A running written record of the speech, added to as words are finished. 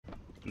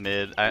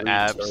Mid,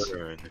 abs,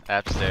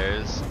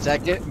 upstairs.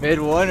 Second, mid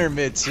 1 or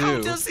mid 2?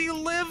 How does he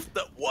live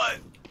the what?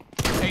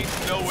 Ain't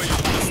no way you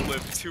just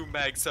live 2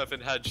 mag 7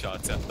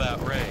 headshots at that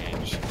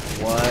range.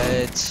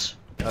 What?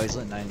 Oh, he's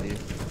lit 90. Oh,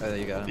 there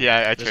you go. Yeah,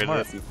 I There's traded more.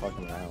 it.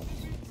 Fucking around.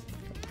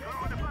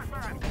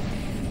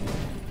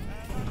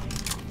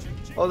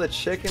 Oh, the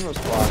chicken was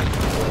blocking.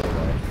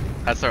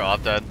 That's our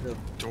op dead.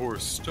 Door I'm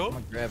stop.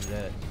 gonna grab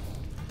that.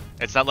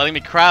 It's not letting me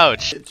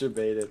crouch. It's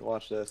baited.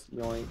 Watch this.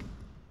 Yoink.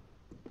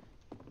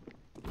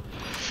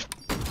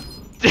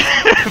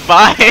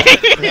 Bye.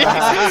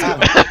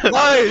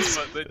 Nice!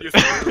 But then you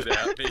threw it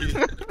at me.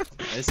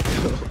 Let's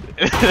go.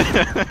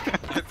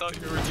 I thought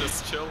you were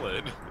just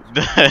chilling.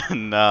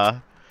 Nah.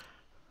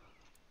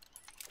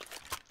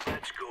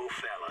 Let's go,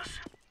 fellas.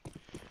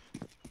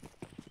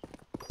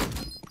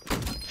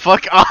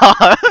 Fuck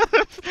off.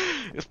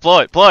 Blow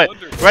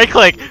it. Right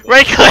click.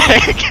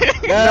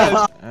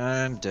 Yeah.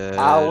 I'm dead.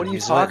 Ow, what are you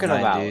He's talking lit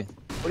about? 90.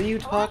 What are you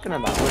talking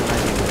about?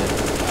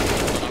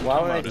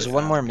 Why would I There's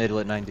one more mid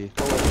lit 90.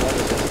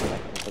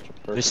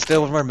 There's There's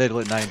still one more mid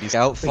lit 90.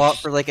 Scout fought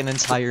for like an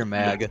entire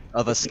mag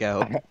of a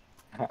scout.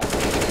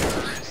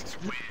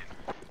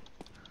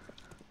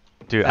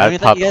 Dude, I I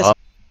don't popped think you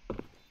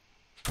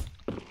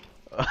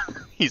up.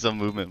 He's a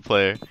movement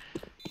player.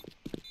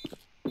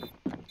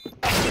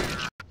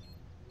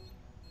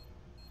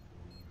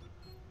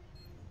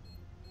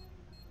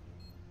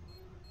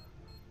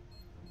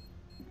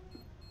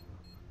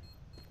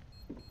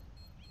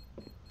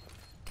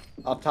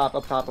 Up top.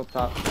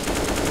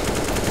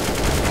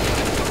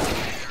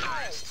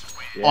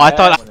 Oh, I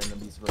thought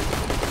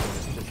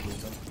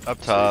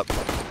up top.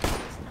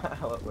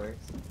 How it works.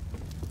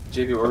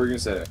 JP, what were you gonna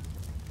say?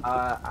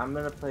 I'm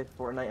gonna play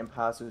Fortnite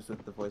Imposters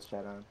with the voice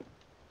chat on.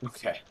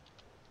 Okay.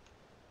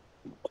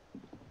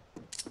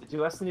 Did you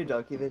watch the new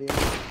Donkey video?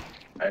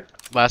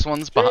 Last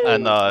one's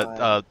behind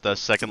the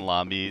second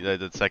lobby.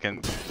 The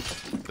second.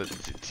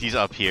 He's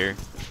up here.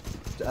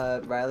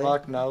 Riley?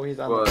 Fuck no, he's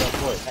on What? the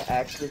voice. I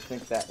actually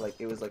think that like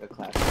it was like a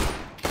classic.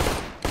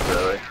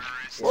 Really?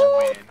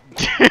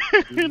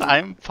 Dude,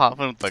 I'm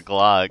popping with the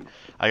Glock.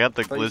 I got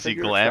the But you said Glizzy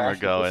you were glamour trash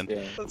at going. this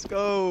game. Let's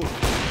go.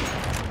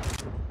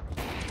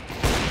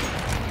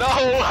 No,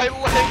 I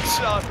leg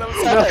shot. That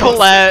was No. the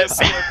Colette.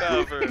 slip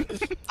ever.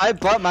 I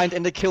bought mine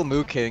in to kill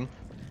Moo King.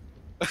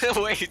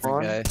 Wait.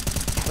 Okay.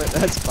 But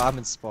that's bomb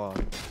and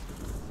spawn.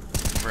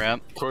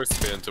 Ramp. Of course,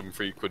 Phantom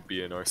Freak would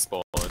be in our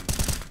spawn.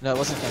 No, it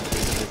wasn't Phantom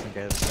Freak, it was a different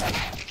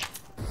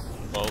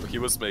guy. Well, he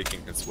was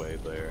making his way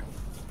there.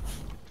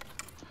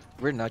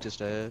 We're not just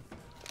dead.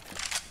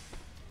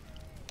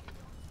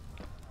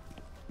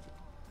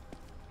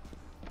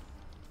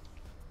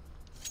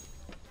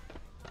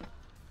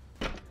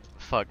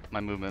 Fuck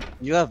my movement.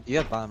 You have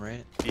bomb,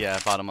 right? Yeah,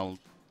 bottom.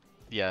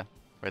 Yeah,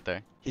 right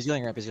there. He's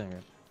going ramp.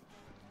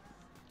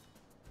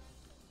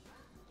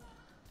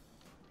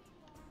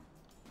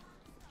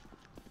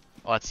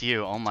 Oh, it's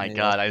you. Oh my Yeah,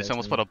 god, I that's just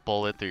almost me. put a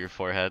bullet through your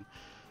forehead.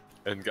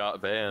 And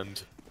got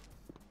banned.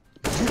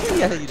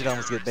 Yeah, you did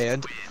almost get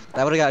banned.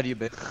 That would've got you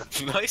banned.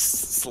 Nice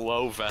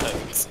slow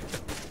vent.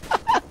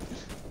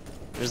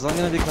 There's one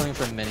gonna be coming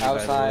from mini,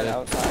 Outside, by the way.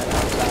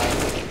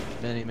 outside.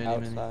 Mini.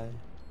 Outside.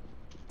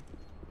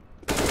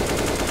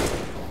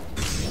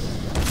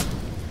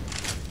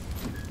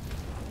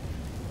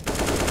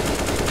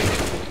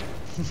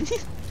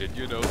 Did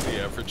you know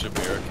the average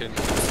American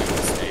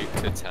consumes 8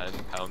 to 10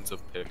 pounds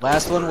of pickles?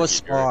 Last one per was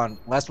year? spawn.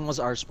 Last one was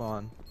our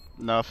spawn.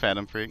 No,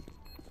 Phantom Freak.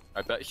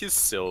 I bet he's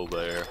still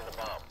there.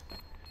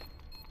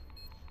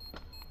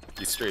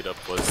 He straight up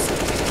was.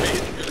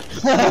 Wait.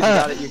 You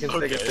got it, you can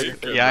Okay, take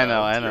it. good Yeah, I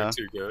know, round. I know. You're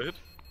too good.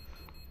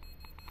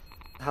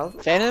 How?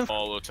 Phantom?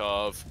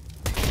 Molotov.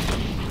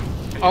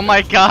 Oh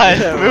my god,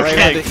 Moo right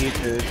King. onto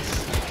Ethan.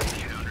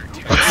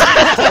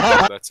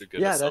 That's a good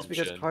Yeah, assumption.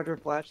 that's because Carter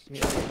flashed me.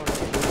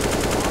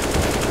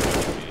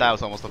 That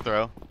was almost a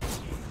throw.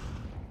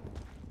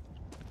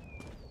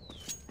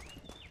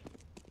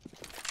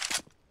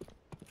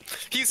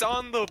 He's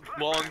on the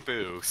long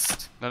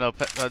boost. No,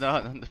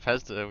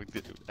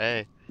 Pez.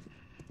 Hey.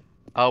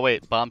 Oh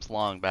wait, bomb's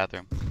long.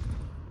 Bathroom.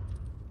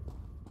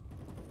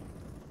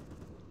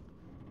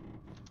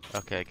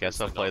 Okay, guess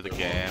I'll play the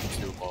Another game. long,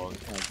 too long.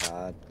 Oh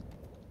god.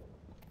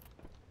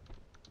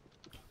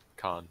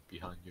 Con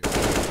behind you.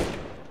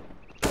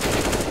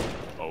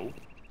 Oh,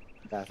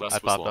 That's less I was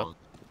popped up. long.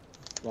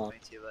 long. Me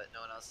too, but no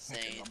one else is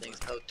saying anything.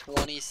 So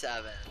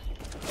 27.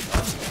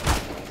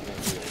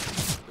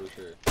 For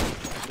sure.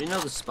 We know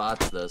the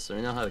spots though, so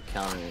we know how to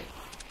counter it.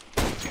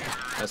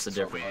 That's the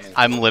difference.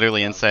 I'm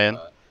literally insane.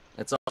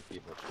 It's all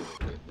People should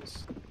have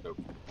this dope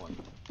one.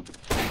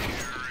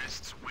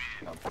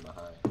 Come from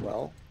behind.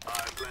 Well.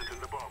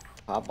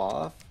 Pop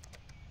off.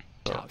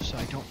 So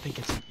I don't think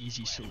it's an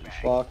easy solution.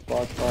 Fuck.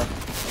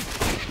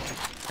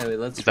 hey, wait,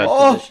 let's Is that- switch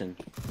Oh! position.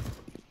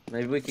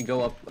 Maybe we could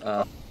go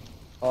up.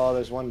 Oh,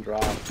 there's one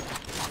drop.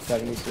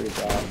 73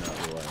 drop.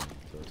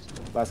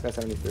 Last guy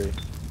 73.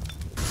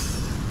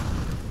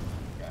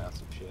 Yeah,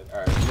 some shit.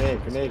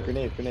 Alright,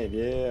 Grenade,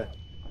 yeah.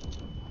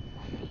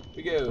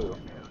 we go.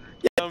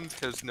 round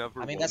has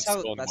never I mean, once that's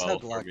how gone well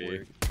for Glock me.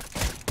 works.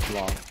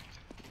 Long.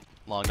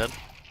 Long dead.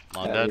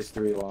 Long Yeah, dead. there's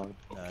 3 long.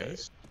 Okay.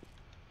 Nice.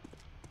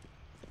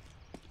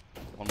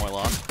 One more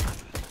long.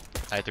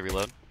 I have to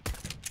reload.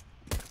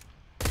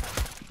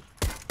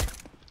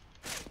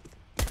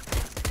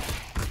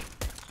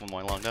 One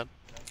more long dead.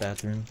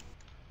 Bathroom.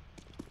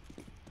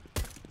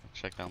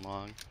 Check down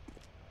long.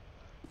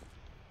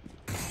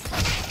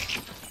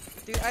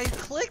 Dude, I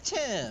clicked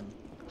him.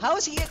 How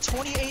is he at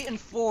 28 and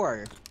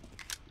 4?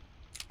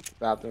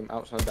 Bathroom,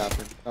 outside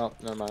bathroom. Oh,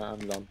 never mind, I'm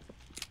done.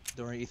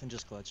 Don't worry, Ethan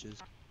just clutches.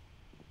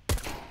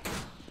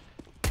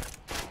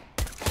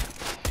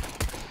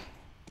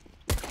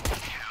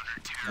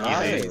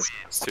 Nice.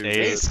 It's too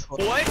Ace.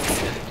 good. What?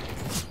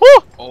 Woo!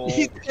 Oh.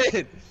 He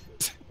did.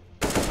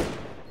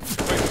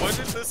 Wait, what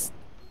is this?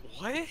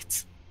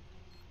 What?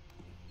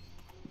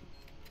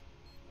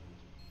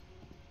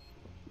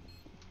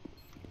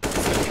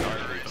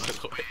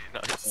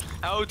 Nice.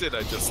 How did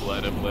I just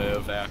let him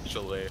live,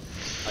 actually?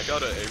 I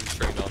gotta aim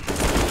train on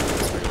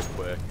this real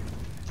quick.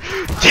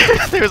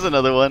 There's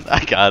another one.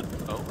 I got.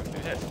 Oh,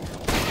 okay.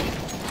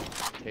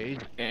 Okay,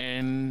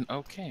 and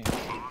okay.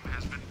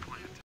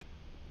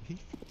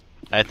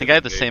 I think I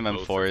have the Okay, same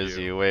both M4 of as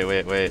you. you.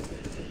 Wait.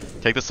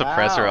 Take the suppressor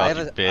Wow, off, you I have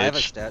a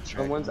bitch. stat track.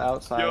 Someone's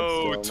outside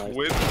Yo, still.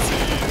 twinsies!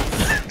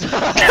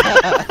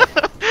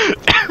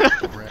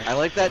 I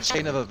like that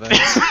chain of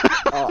events.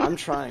 Oh, I'm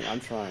trying.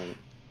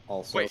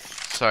 Also. Wait,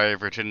 Sorry,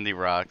 virginity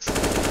rocks. I'm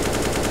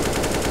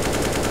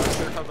not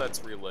sure how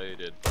that's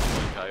related, but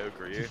like, I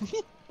agree.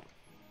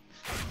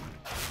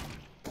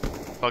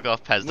 Fuck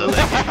off, Pezda.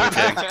 Thank you,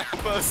 Wu-Tang.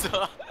 Buzz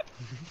off.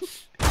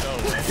 No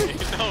way,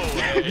 no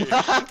way.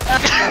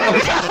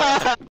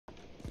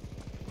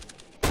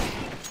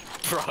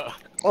 Bruh.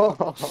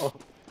 Oh.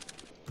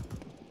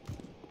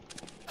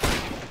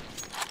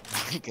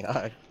 My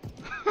God.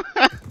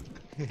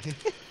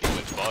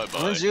 Bye-bye.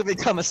 When did you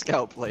become a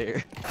scout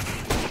player?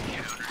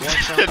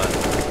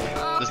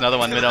 There's another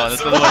one, mid one.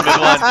 There's another one, mid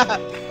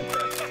one.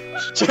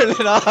 Turn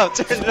it off.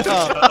 Turn it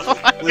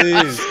off.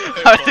 Please.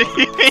 How did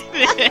he make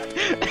it?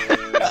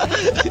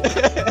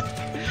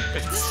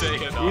 It's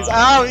staying on. He's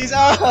out. He's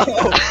out.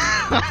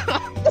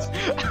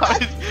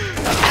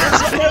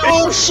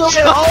 Oh, short.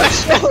 All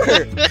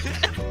short.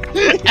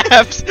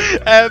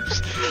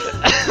 Abs.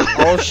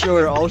 All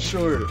short. All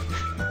short.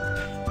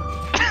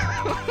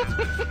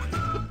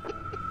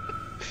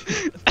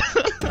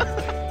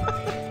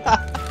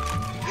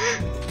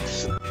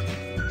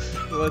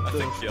 What I the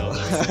think y'all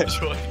are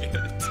enjoying it.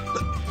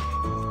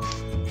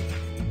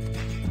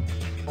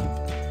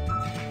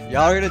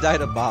 Y'all are gonna die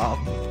to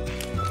bomb.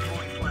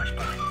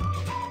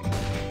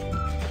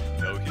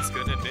 No, he's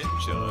gonna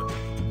ninja.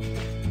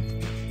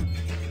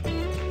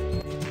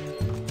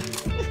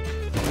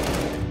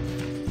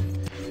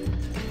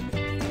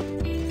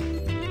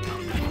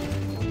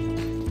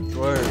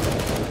 Word.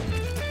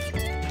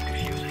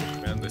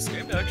 Man, this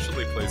game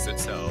actually plays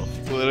itself.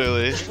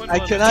 Literally. I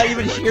cannot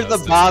even hear the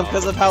bomb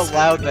because of how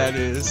loud that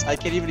is. I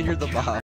can't even hear the bomb.